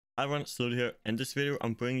everyone, Slowly here. In this video,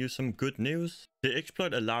 I'm bringing you some good news. The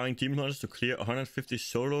exploit allowing demon hunters to clear 150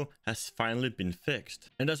 solo has finally been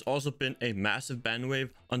fixed. And there's also been a massive ban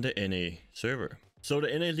wave on the NA server. So the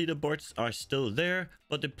NA leaderboards are still there,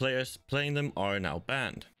 but the players playing them are now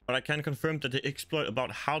banned. But I can confirm that the exploit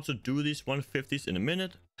about how to do these 150s in a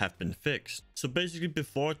minute have been fixed. So basically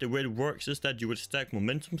before, the way it works is that you would stack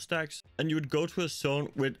momentum stacks and you would go to a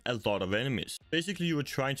zone with a lot of enemies. Basically you were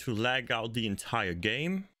trying to lag out the entire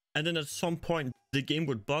game, and then at some point the game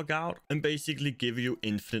would bug out and basically give you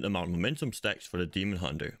infinite amount of momentum stacks for the demon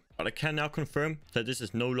hunter. But I can now confirm that this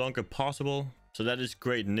is no longer possible, so that is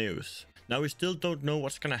great news. Now we still don't know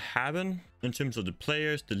what's gonna happen in terms of the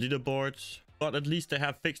players, the leaderboards, but at least they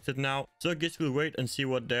have fixed it now, so I guess we'll wait and see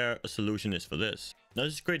what their solution is for this. Now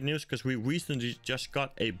this is great news because we recently just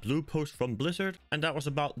got a blue post from Blizzard, and that was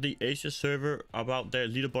about the Asia server, about their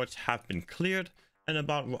leaderboards have been cleared, and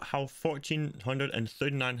about how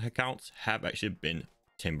 1439 accounts have actually been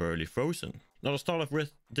temporarily frozen. Now to start off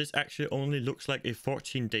with, this actually only looks like a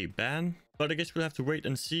 14-day ban, but I guess we'll have to wait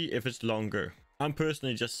and see if it's longer. I'm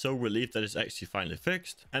personally just so relieved that it's actually finally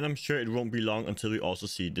fixed, and I'm sure it won't be long until we also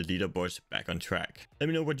see the leaderboards back on track. Let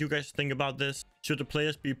me know what you guys think about this. Should the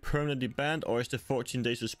players be permanently banned, or is the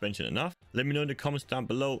 14-day suspension enough? Let me know in the comments down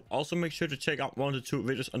below. Also make sure to check out one of the two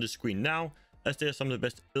videos on the screen now, as they are some of the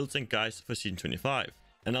best builds and guides for season 25.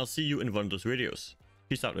 And I'll see you in one of those videos.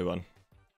 Peace out everyone.